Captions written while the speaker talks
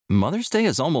Mother's Day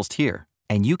is almost here,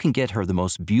 and you can get her the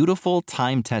most beautiful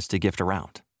time-tested gift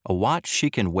around, a watch she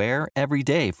can wear every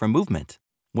day from Movement.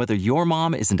 Whether your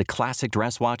mom is into classic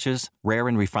dress watches, rare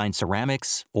and refined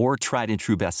ceramics, or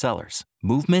tried-and-true bestsellers,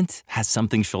 Movement has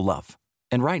something she'll love.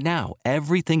 And right now,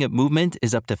 everything at Movement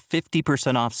is up to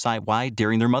 50% off site-wide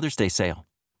during their Mother's Day sale.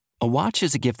 A watch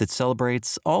is a gift that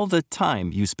celebrates all the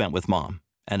time you spent with mom,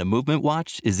 and a Movement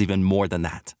watch is even more than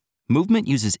that. Movement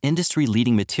uses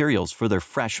industry-leading materials for their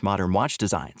fresh modern watch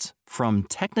designs, from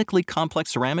technically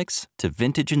complex ceramics to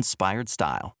vintage-inspired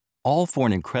style, all for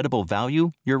an incredible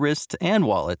value your wrist and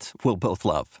wallet will both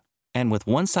love. And with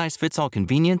one-size-fits-all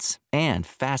convenience and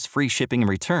fast free shipping and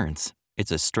returns,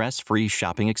 it's a stress-free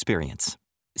shopping experience.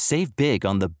 Save big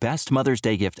on the best Mother's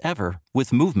Day gift ever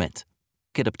with Movement.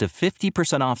 Get up to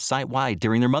 50% off site-wide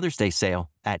during their Mother's Day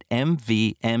sale at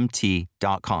mvmt.com.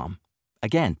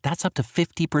 Again, that's up to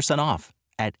 50% off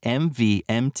at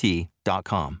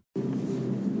mvmt.com.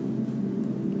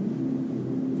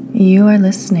 You are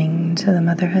listening to the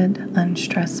Motherhood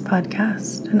Unstressed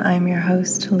podcast, and I'm your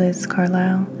host, Liz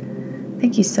Carlisle.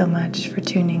 Thank you so much for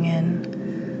tuning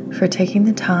in, for taking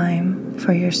the time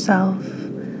for yourself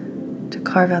to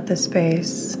carve out the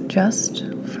space just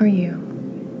for you.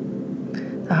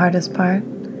 The hardest part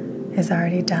is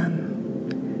already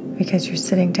done because you're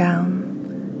sitting down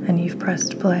and you've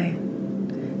pressed play.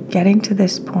 Getting to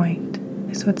this point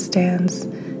is what stands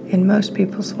in most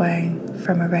people's way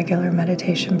from a regular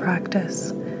meditation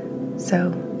practice.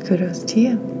 So kudos to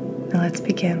you. Now let's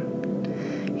begin.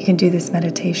 You can do this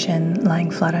meditation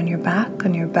lying flat on your back,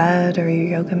 on your bed or your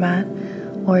yoga mat,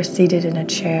 or seated in a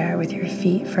chair with your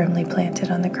feet firmly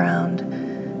planted on the ground.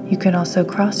 You can also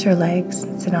cross your legs,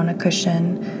 sit on a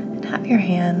cushion, and have your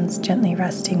hands gently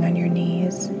resting on your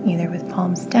knees, either with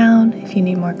palms down if you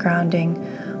need more grounding,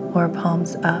 or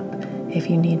palms up if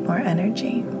you need more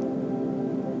energy.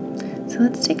 So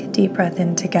let's take a deep breath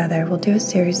in together. We'll do a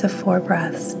series of 4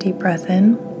 breaths. Deep breath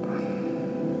in.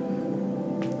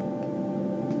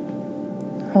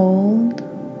 Hold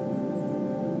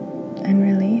and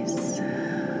release.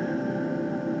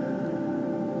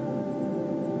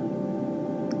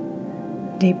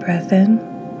 Deep breath in.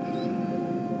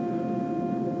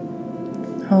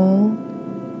 Hold,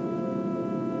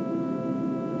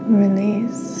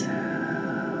 release.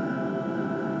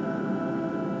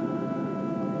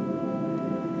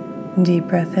 Deep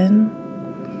breath in.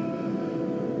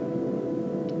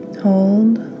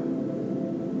 Hold,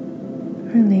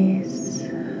 release.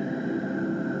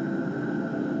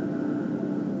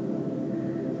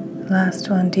 Last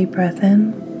one, deep breath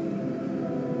in.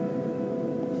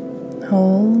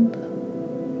 Hold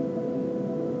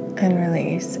and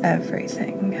release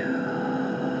everything.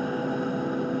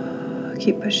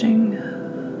 Keep pushing.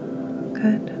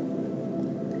 Good.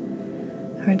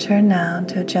 Return now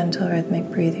to a gentle rhythmic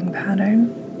breathing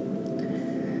pattern.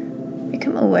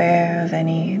 Become aware of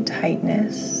any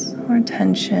tightness or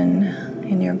tension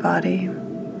in your body.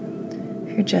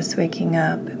 If you're just waking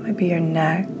up, it might be your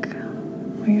neck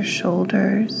or your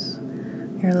shoulders,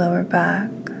 your lower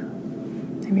back,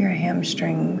 maybe your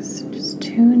hamstrings. Just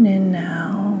tune in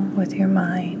now with your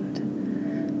mind,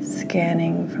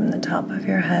 scanning from the top of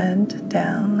your head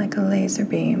down like a laser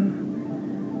beam,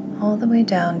 all the way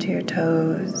down to your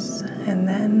toes, and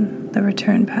then the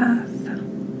return path.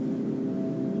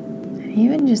 And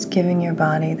even just giving your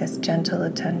body this gentle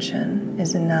attention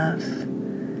is enough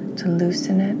to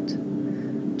loosen it,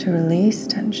 to release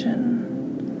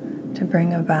tension, to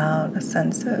bring about a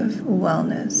sense of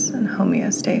wellness and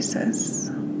homeostasis,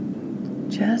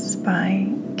 just by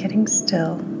getting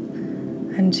still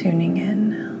and tuning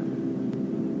in.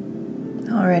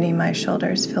 Already my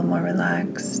shoulders feel more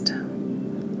relaxed.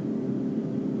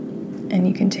 And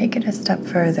you can take it a step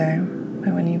further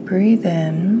by when you breathe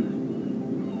in,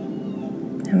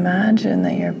 imagine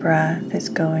that your breath is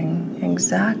going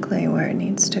exactly where it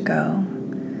needs to go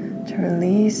to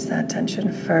release that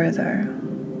tension further,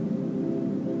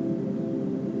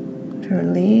 to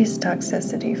release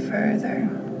toxicity further.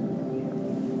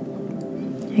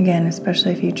 Again,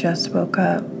 especially if you just woke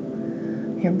up,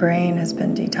 your brain has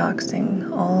been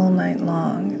detoxing all night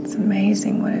long. It's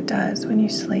amazing what it does when you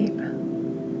sleep.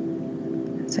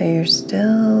 So you're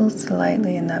still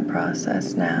slightly in that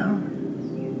process now.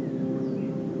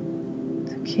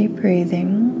 So keep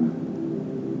breathing.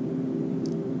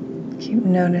 Keep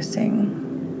noticing.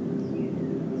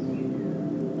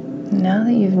 Now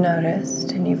that you've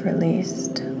noticed and you've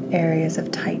released areas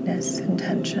of tightness and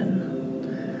tension,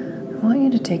 I want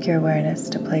you to take your awareness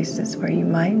to places where you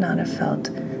might not have felt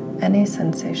any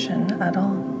sensation at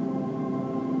all.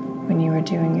 When you were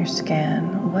doing your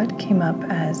scan, what came up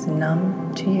as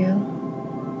numb to you?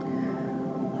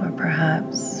 or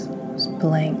perhaps just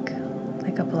blank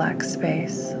like a black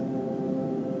space.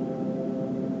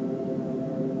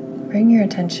 Bring your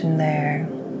attention there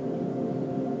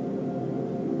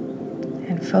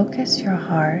and focus your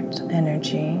heart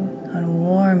energy on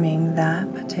warming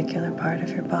that particular part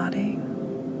of your body.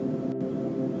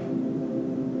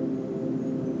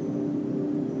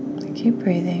 Keep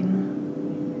breathing,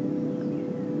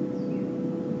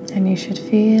 and you should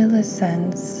feel a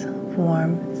sense of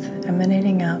warmth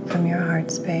emanating out from your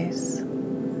heart space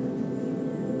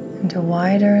into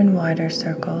wider and wider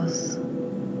circles,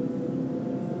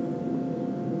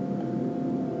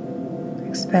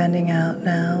 expanding out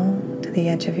now to the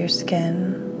edge of your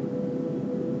skin,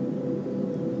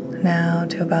 now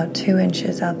to about 2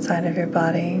 inches outside of your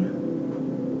body,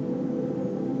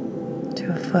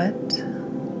 to a foot,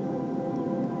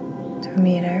 to a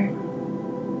meter,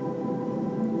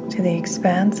 to the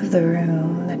expanse of the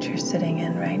room that you're sitting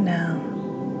in right now.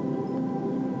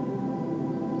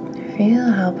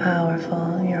 Feel how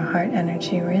powerful your heart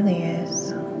energy really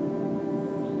is.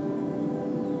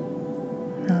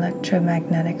 An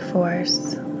electromagnetic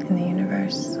force in the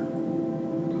universe.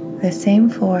 The same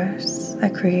force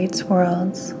that creates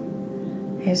worlds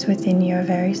is within your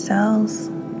very cells.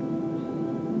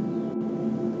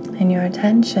 And your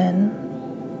attention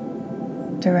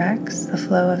directs the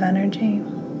flow of energy.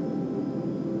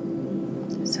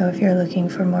 So if you're looking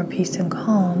for more peace and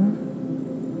calm,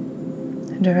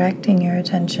 directing your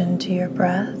attention to your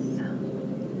breath,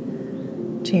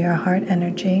 to your heart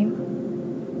energy,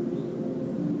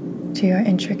 to your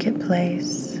intricate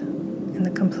place in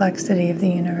the complexity of the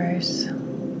universe.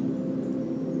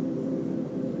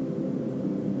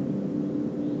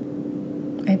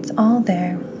 It's all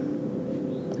there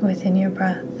within your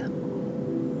breath.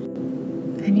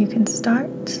 And you can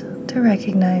start to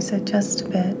recognize it just a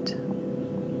bit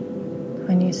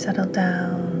when you settle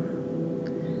down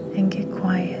and get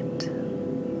quiet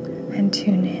and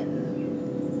tune in.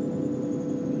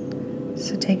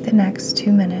 So take the next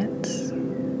 2 minutes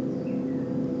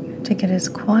to get as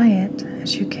quiet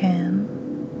as you can.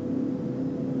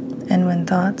 And when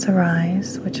thoughts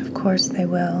arise, which of course they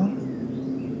will,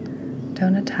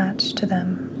 don't attach to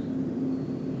them.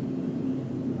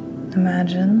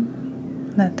 Imagine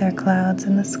that they're clouds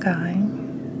in the sky,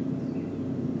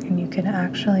 and you can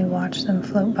actually watch them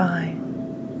float by.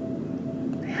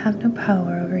 They have no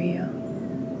power over you.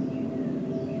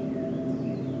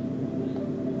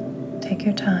 Take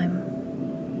your time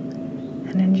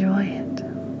and enjoy it.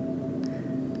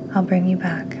 I'll bring you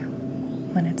back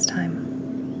when it's time.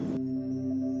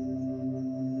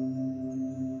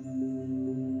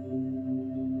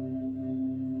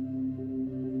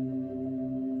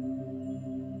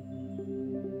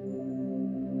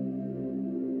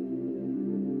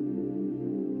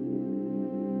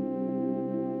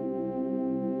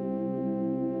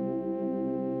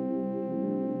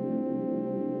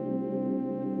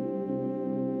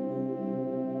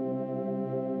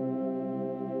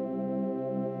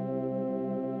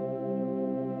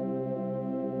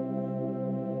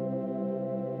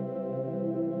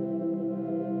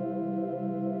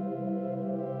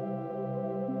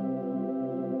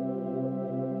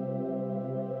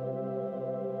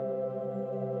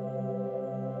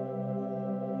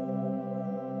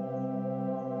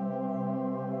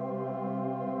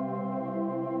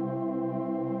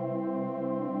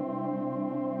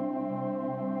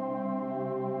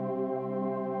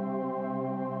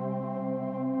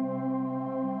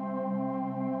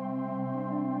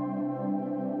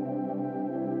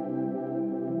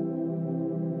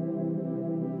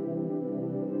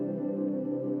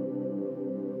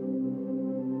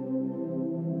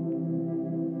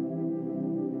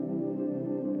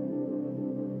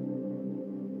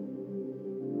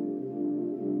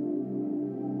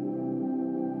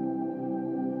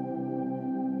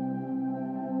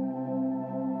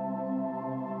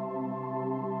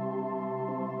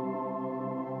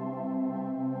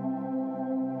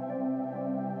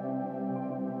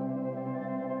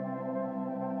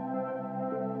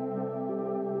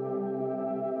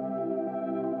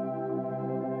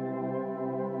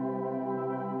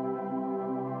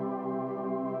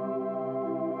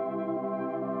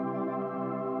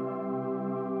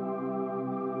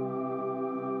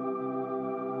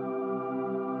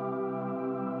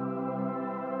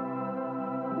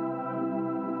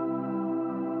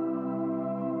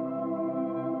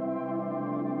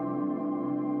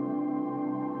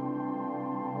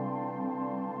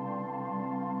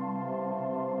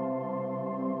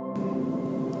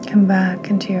 Come back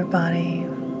into your body.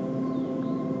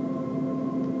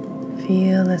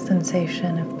 Feel the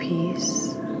sensation of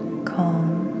peace,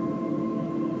 calm,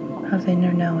 of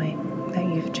inner knowing that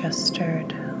you've just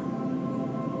stirred. You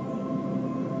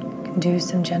can do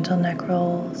some gentle neck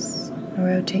rolls.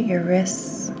 Rotate your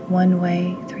wrists one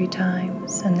way 3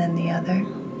 times and then the other.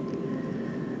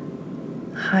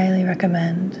 Highly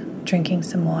recommend drinking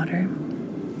some water,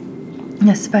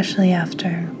 especially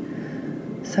after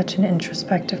such an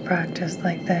introspective practice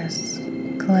like this.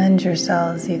 Cleanse your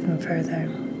cells even further.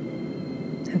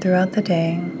 And throughout the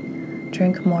day,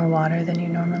 drink more water than you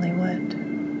normally would.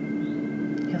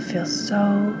 You'll feel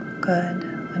so good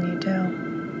when you do.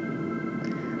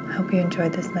 I hope you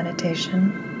enjoyed this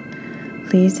meditation.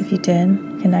 Please, if you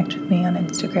did, connect with me on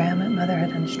Instagram at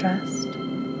Motherhood Unstressed.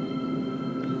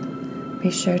 Be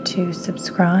sure to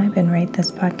subscribe and rate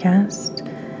this podcast,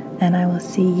 and I will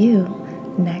see you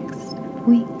next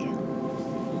week.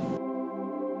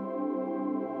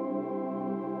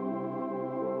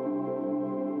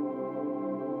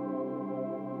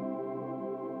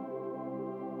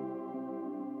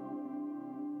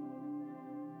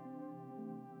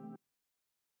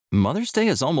 Mother's Day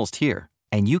is almost here,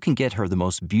 and you can get her the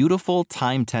most beautiful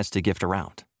time-tested gift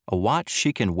around, a watch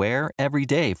she can wear every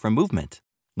day from Movement.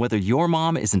 Whether your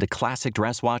mom is into classic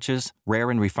dress watches, rare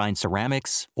and refined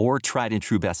ceramics, or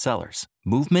tried-and-true bestsellers,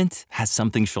 Movement has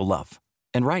something she'll love.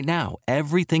 And right now,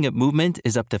 everything at Movement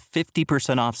is up to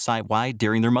 50% off site-wide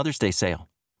during their Mother's Day sale.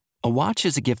 A watch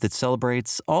is a gift that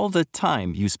celebrates all the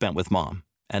time you spent with mom,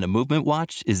 and a Movement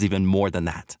watch is even more than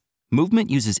that. Movement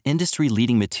uses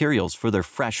industry-leading materials for their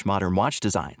fresh modern watch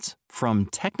designs, from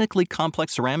technically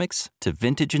complex ceramics to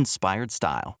vintage-inspired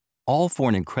style, all for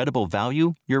an incredible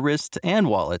value your wrist and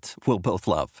wallet will both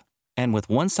love. And with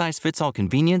one-size-fits-all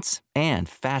convenience and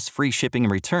fast free shipping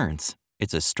and returns,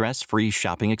 it's a stress-free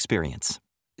shopping experience.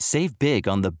 Save big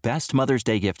on the best Mother's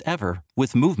Day gift ever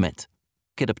with Movement.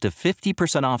 Get up to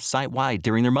 50% off site-wide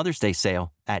during their Mother's Day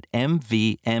sale at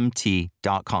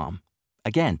mvmt.com.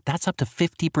 Again, that's up to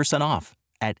 50% off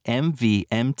at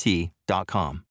mvmt.com.